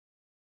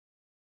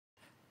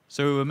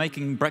So we were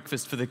making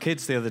breakfast for the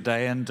kids the other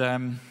day, and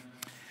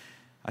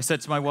I said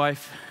to my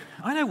wife,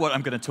 I know what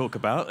I'm going to talk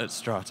about at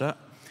Strata.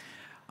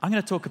 I'm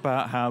going to talk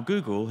about how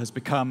Google has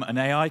become an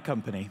AI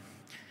company.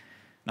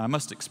 Now, I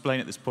must explain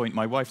at this point,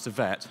 my wife's a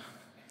vet.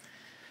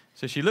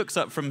 So she looks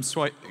up from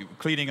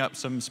cleaning up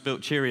some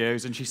spilt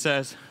Cheerios, and she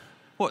says,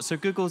 what, so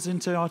Google's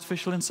into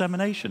artificial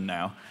insemination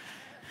now?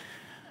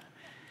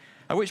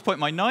 At which point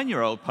my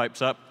 9-year-old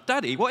pipes up,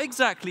 Daddy, what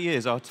exactly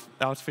is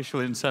artificial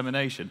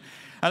insemination?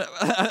 And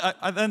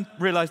I then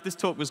realized this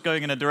talk was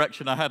going in a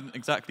direction I hadn't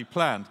exactly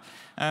planned.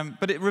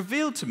 But it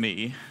revealed to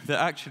me that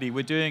actually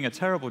we're doing a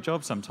terrible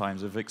job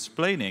sometimes of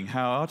explaining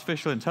how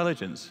artificial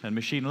intelligence and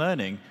machine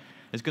learning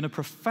is going to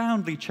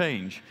profoundly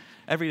change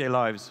everyday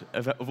lives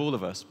of all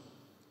of us.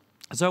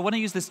 So I want to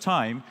use this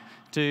time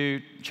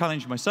to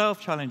challenge myself,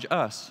 challenge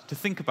us, to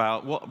think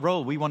about what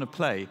role we want to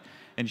play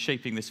in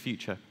shaping this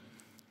future.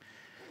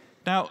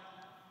 Now,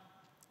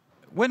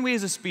 when we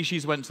as a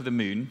species went to the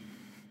moon,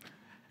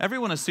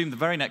 everyone assumed the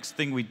very next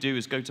thing we'd do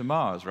is go to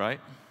Mars, right?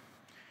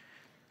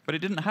 But it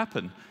didn't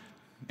happen.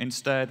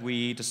 Instead,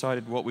 we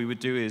decided what we would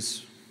do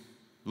is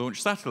launch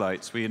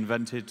satellites. We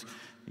invented,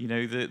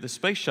 the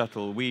space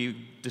shuttle. We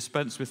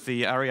dispensed with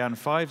the Ariane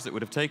 5s that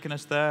would have taken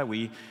us there.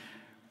 We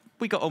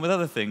got on with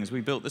other things.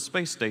 We built the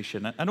space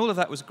station, and all of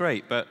that was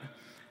great. But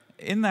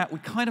in that, we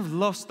kind of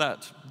lost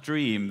that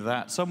dream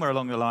that somewhere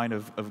along the line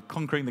of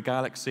conquering the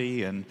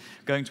galaxy and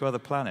going to other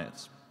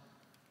planets.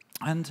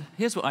 And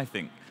here's what I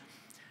think.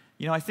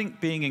 I think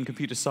being in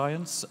computer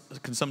science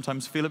can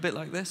sometimes feel a bit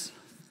like this.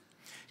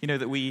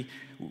 That we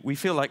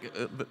feel like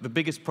the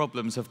biggest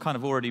problems have kind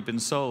of already been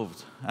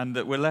solved, and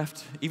that we're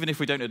left, even if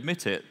we don't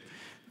admit it,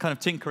 kind of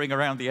tinkering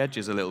around the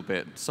edges a little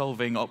bit,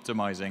 solving,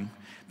 optimizing.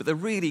 But the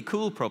really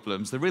cool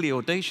problems, the really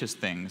audacious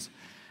things,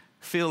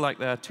 feel like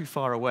they're too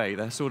far away.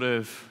 They're sort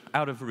of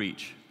out of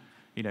reach,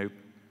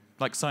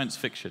 like science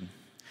fiction.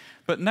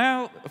 But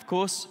now, of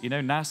course,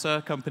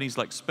 NASA, companies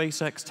like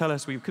SpaceX tell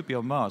us we could be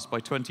on Mars by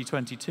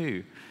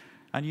 2022.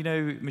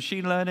 And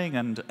machine learning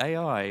and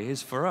AI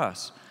is, for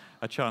us,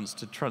 a chance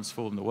to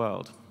transform the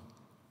world.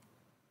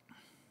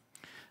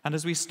 And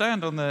as we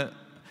stand on the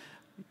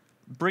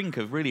brink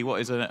of really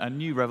what is a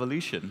new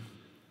revolution,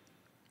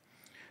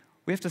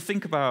 we have to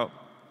think about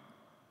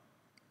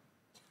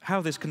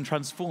how this can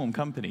transform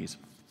companies.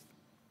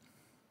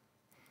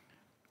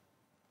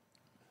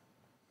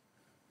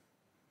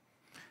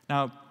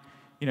 Now,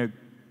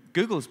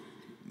 Google's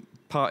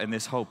part in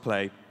this whole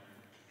play,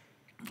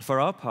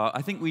 for our part,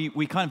 I think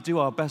we kind of do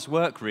our best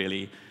work,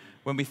 really,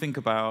 when we think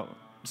about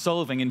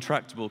solving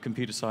intractable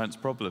computer science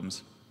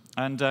problems.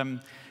 And,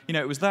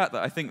 it was that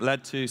I think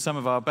led to some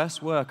of our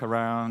best work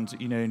around,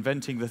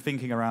 inventing the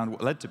thinking around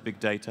what led to big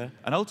data,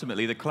 and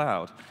ultimately the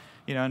cloud.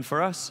 And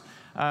for us,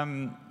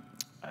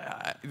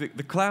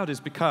 the cloud has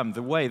become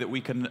the way that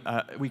we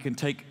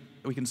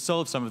can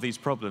solve some of these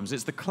problems.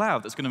 It's the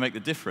cloud that's going to make the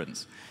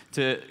difference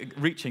to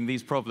reaching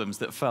these problems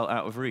that felt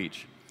out of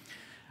reach.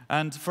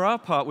 And for our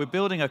part, we're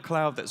building a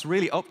cloud that's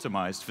really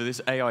optimized for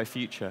this AI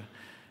future.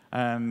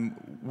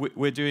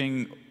 We're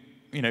doing,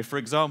 for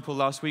example,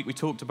 last week we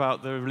talked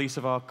about the release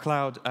of our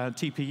cloud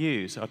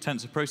TPUs, our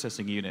tensor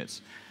processing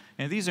units.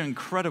 These are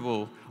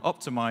incredible,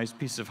 optimized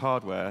pieces of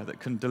hardware that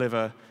can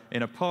deliver,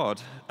 in a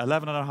pod,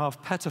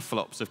 11.5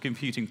 petaflops of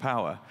computing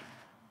power.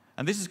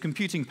 And this is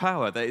computing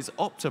power that is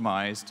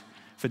optimized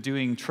for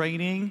doing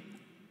training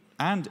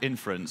and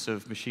inference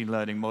of machine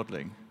learning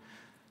modeling.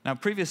 Now,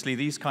 previously,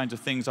 these kinds of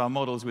things our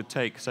models would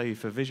take, say,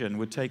 for vision,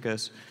 would take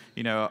us,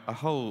 a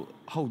whole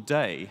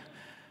day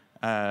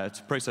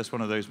to process one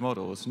of those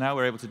models. Now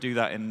we're able to do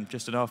that in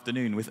just an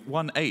afternoon with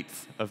 1/8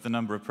 of the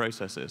number of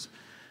processors.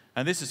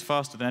 And this is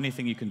faster than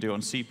anything you can do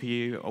on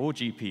CPU or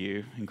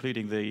GPU,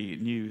 including the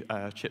new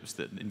chips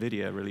that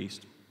NVIDIA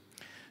released.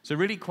 So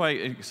really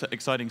quite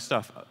exciting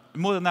stuff.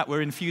 More than that,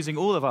 we're infusing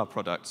all of our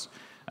products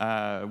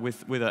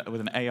with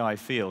an AI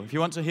feel. If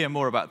you want to hear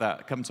more about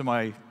that, come to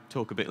my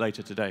talk a bit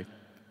later today.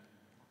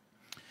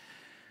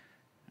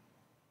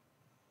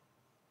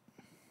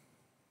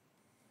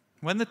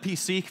 When the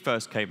PC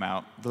first came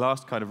out, the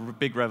last kind of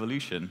big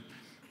revolution,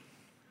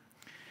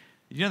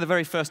 the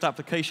very first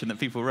application that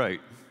people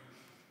wrote?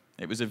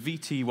 It was a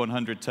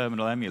VT100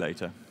 terminal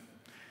emulator.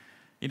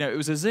 It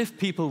was as if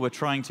people were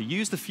trying to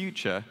use the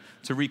future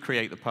to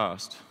recreate the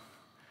past.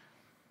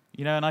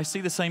 And I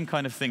see the same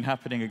kind of thing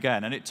happening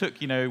again. And it took,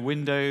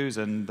 Windows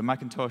and the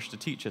Macintosh to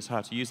teach us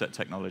how to use that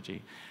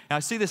technology. And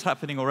I see this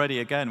happening already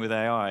again with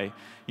AI.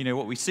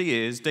 What we see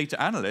is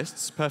data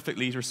analysts,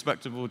 perfectly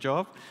respectable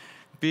job,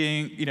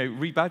 being,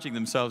 rebadging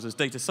themselves as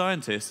data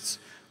scientists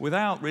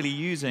without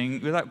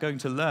going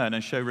to learn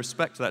and show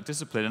respect to that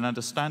discipline and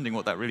understanding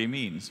what that really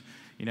means.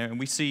 And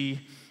we see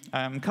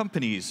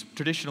companies,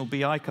 traditional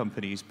BI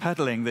companies,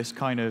 peddling this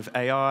kind of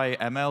AI,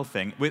 ML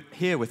thing,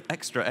 with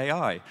extra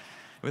AI,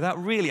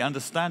 without really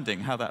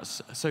understanding how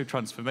that's so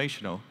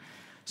transformational.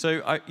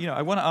 So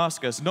I want to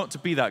ask us not to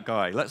be that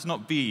guy. Let's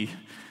not be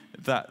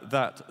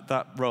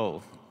that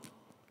role.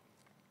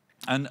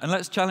 And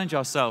let's challenge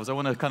ourselves. I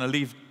want to kind of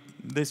leave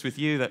this with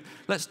you, that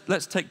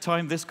let's take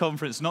time this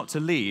conference not to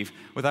leave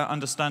without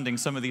understanding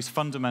some of these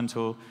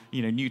fundamental,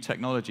 new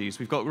technologies.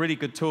 We've got really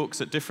good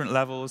talks at different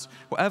levels.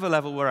 Whatever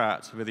level we're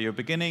at, whether you're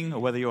beginning or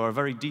whether you're a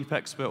very deep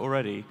expert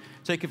already,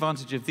 take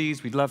advantage of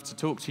these. We'd love to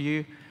talk to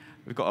you.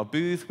 We've got our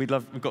booth. We've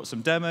got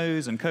some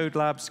demos and code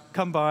labs.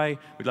 Come by.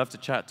 We'd love to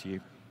chat to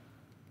you.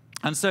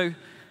 And so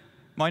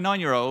my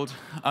 9-year-old,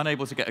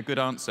 unable to get a good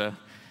answer,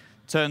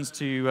 turns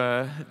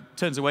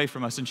away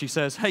from us, and she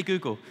says, "Hey,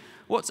 Google,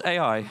 what's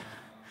AI?"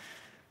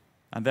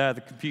 And there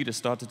the computer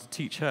started to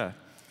teach her.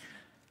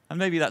 And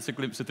maybe that's a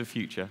glimpse of the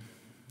future.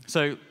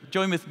 So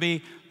join with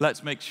me.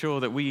 Let's make sure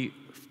that we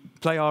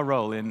play our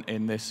role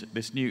in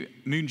this new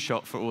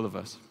moonshot for all of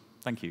us.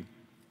 Thank you.